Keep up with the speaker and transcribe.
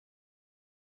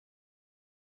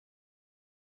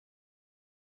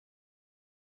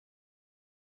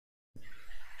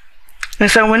And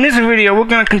so in this video, we're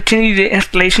going to continue the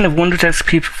installation of Windows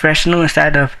XP Professional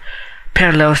inside of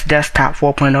Parallels Desktop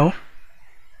 4.0. In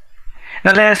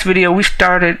the last video, we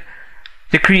started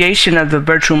the creation of the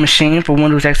virtual machine for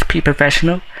Windows XP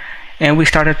Professional, and we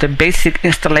started the basic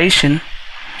installation.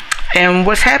 And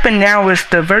what's happened now is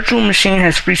the virtual machine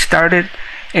has restarted,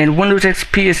 and Windows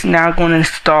XP is now going to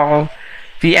install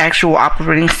the actual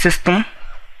operating system.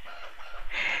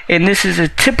 And this is a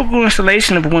typical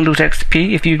installation of Windows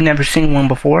XP if you've never seen one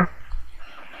before.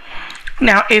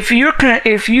 Now, if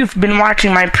you've been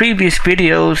watching my previous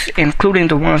videos, including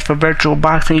the ones for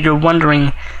VirtualBox, and you're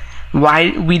wondering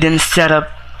why we didn't set up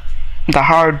the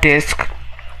hard disk,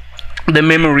 the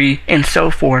memory, and so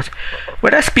forth,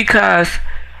 well, that's because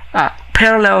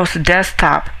Parallels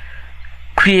Desktop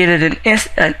created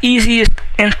an easiest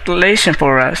installation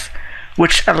for us,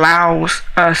 which allows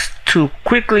us to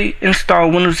quickly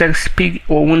install Windows XP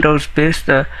or Windows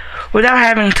Vista without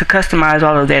having to customize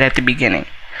all of that at the beginning.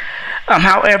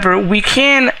 However, we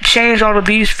can change all of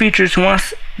these features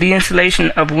once the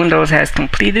installation of Windows has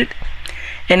completed,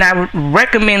 and I would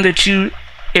recommend that you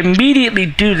immediately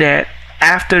do that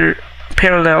after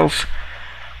Parallels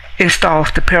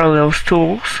installs the Parallels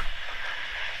tools.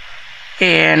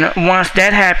 And once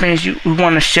that happens, you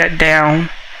want to shut down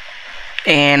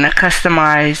and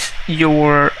customize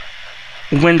your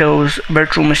Windows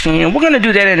virtual machine, and we're going to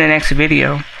do that in the next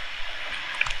video.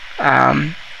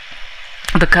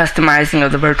 The customizing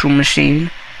of the virtual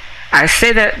machine. I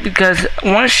say that because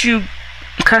once you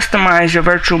customize your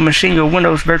virtual machine, your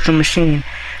Windows virtual machine,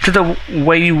 to the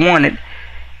way you want it,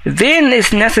 then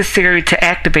it's necessary to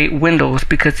activate Windows,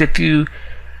 because if you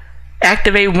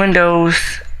activate Windows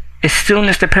as soon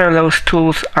as the Parallels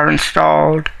tools are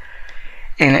installed,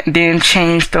 and then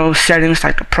change those settings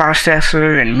like the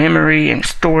processor and memory and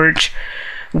storage,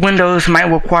 Windows might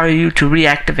require you to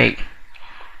reactivate.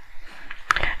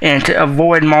 And to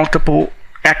avoid multiple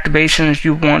activations,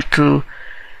 you want to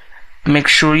make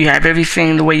sure you have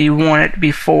everything the way you want it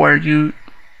before you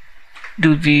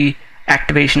do the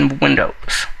activation of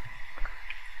Windows.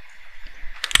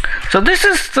 So this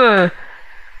is the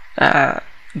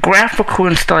graphical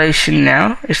installation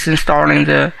now. It's installing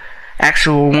the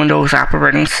actual Windows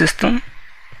operating system.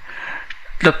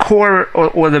 The core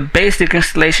or the basic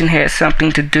installation has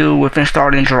something to do with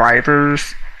installing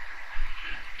drivers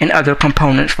and other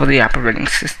components for the operating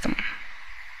system.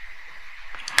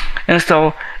 And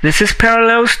so this is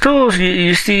Parallels tools.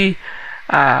 You see,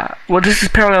 well, this is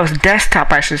Parallels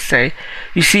Desktop, I should say.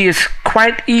 You see, it's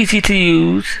quite easy to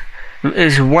use.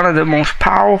 It's one of the most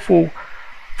powerful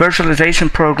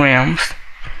virtualization programs,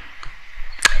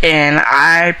 and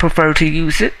I prefer to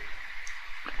use it.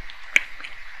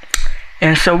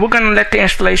 And so we're going to let the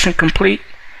installation complete,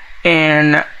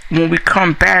 and when we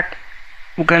come back,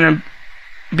 we're going to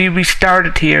be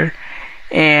restarted here,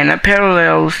 and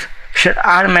Parallels should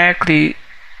automatically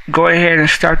go ahead and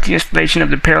start the installation of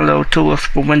the Parallel tools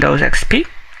for Windows XP,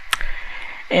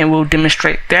 and we'll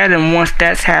demonstrate that. And once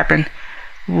that's happened,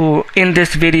 we'll end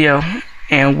this video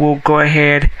and we'll go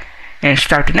ahead and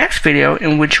start the next video,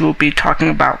 in which we'll be talking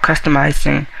about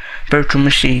customizing virtual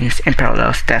machines in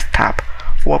Parallels Desktop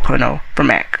 4.0 for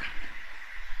Mac.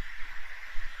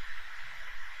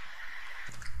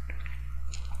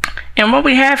 And what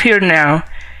we have here now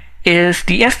is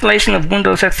the installation of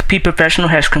Windows XP Professional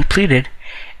has completed,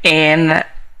 and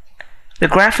the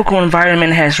graphical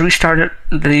environment has restarted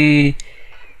the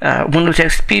Windows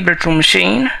XP virtual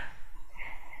machine,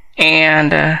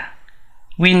 and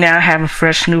we now have a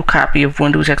fresh new copy of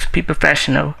Windows XP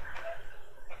Professional,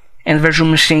 and the virtual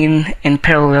machine in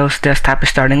Parallels Desktop is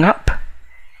starting up.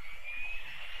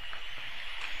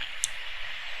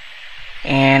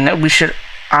 And we should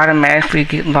automatically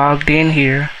get logged in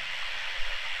here.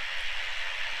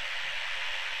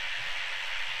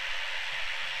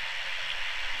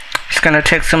 It's going to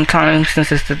take some time since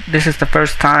this is the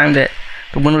first time that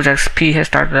the Windows XP has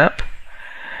started up.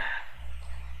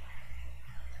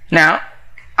 Now,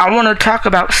 I want to talk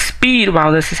about speed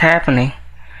while this is happening.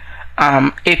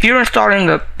 If you're installing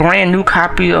a brand new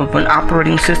copy of an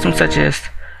operating system such as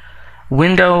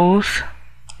Windows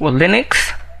or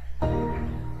Linux,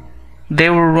 they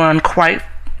will run quite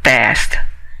fast.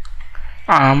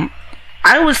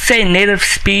 I would say native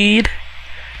speed,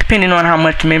 depending on how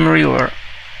much memory or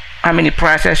how many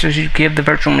processors you give the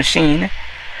virtual machine.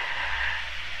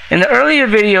 In the earlier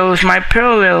videos, my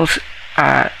Parallels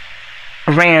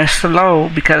ran slow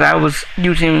because I was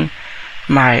using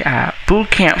my boot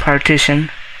camp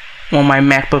partition on my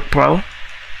MacBook Pro.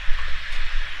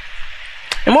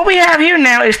 And what we have here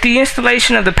now is the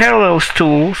installation of the Parallels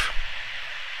tools.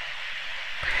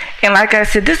 And like I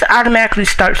said, this automatically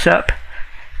starts up.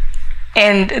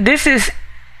 And this is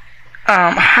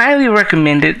highly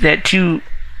recommended that you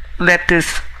let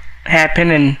this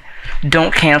happen and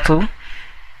don't cancel.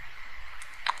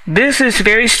 This is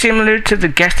very similar to the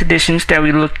guest editions that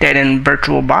we looked at in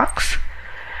VirtualBox.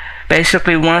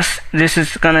 Basically, once this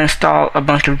is going to install a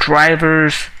bunch of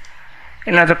drivers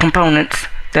and other components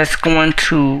that's going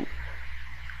to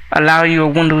allow your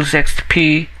Windows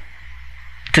XP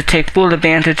to take full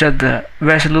advantage of the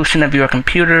resolution of your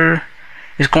computer.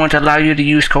 It's going to allow you to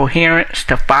use coherence,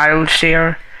 to file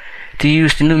share, to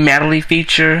use the new Medley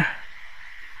feature.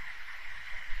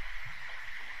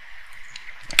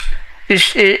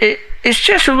 It's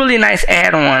just a really nice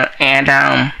add-on,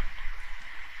 and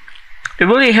it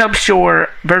really helps your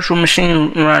virtual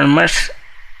machine run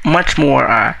much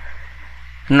more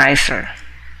nicer.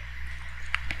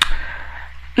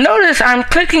 Notice I'm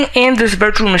clicking in this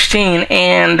virtual machine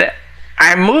and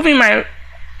I'm moving my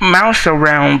mouse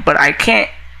around, but I can't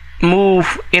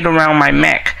move it around my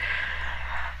Mac.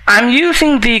 I'm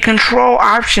using the Control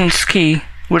Options key,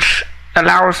 which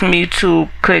allows me to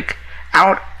click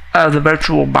out of the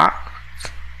virtual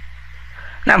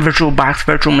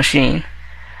machine.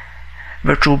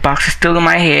 VirtualBox is still in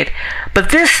my head, but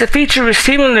this feature is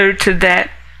similar to that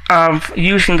of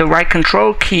using the right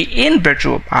control key in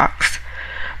VirtualBox,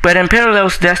 but in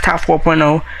Parallels Desktop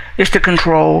 4.0 it's the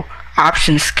Control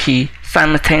Options key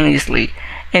simultaneously,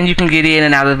 and you can get in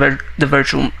and out of the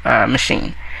virtual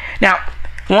machine. Now,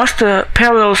 once the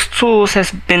Parallels tools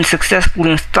has been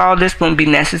successfully installed, this won't be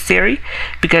necessary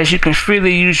because you can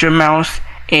freely use your mouse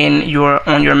on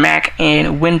your Mac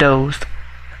and Windows,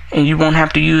 and you won't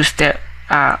have to use that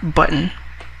button,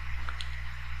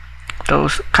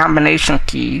 those combination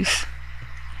keys.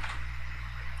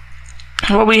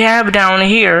 What we have down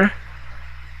here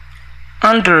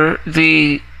under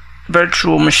the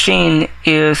virtual machine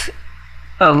is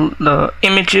the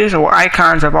images or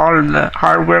icons of all of the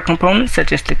hardware components,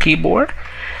 such as the keyboard.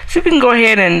 So we can go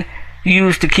ahead and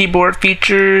use the keyboard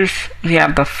features. We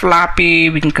have the floppy,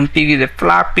 we can configure the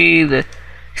floppy, the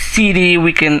CD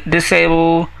we can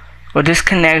disable or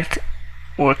disconnect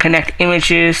or connect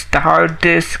images. The hard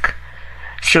disk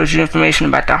shows you information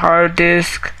about the hard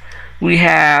disk. We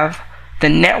have the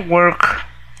network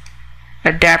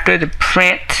adapter, the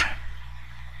print.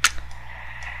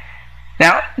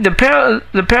 Now the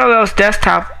Parallels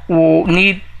Desktop will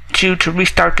need you to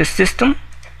restart the system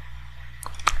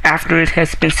after it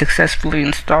has been successfully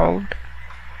installed.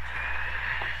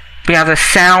 We have the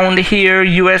sound here,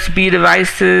 USB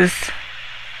devices,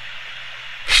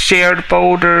 shared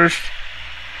folders,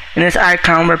 and this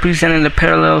icon representing the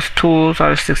Parallels tools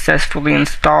are successfully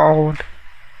installed.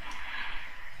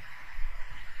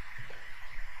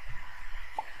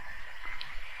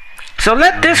 So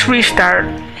let this restart,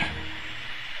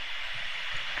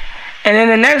 and in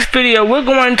the next video we're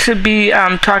going to be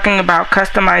talking about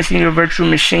customizing your virtual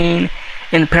machine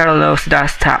in Parallels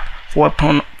Desktop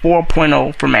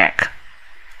 4.0 for Mac.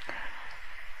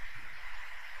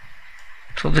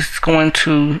 So this is going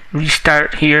to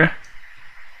restart here,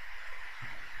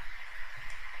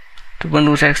 the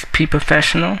Windows XP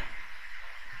Professional,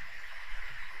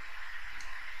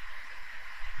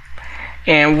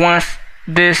 and once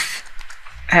this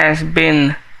has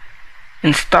been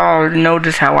installed,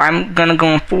 notice how I'm gonna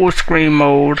go in full screen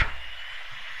mode,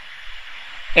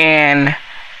 and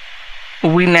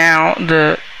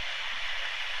the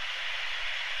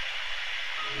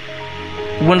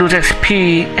Windows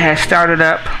XP has started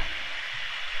up,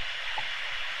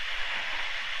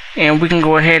 and we can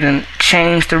go ahead and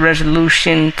change the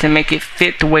resolution to make it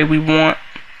fit the way we want.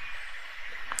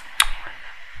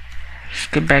 Let's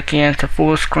get back into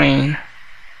full screen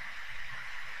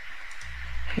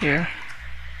here,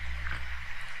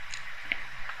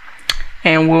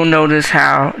 and we'll notice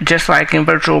how, just like in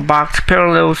VirtualBox,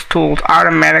 Parallels tools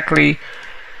automatically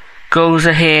goes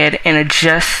ahead and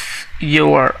adjusts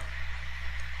your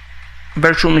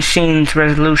virtual machine's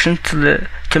resolution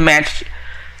to match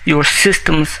your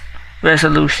system's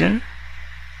resolution.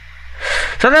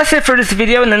 So that's it for this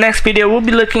video. In the next video we'll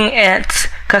be looking at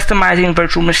customizing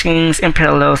virtual machines in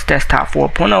Parallels Desktop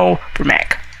 4.0 for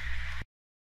Mac.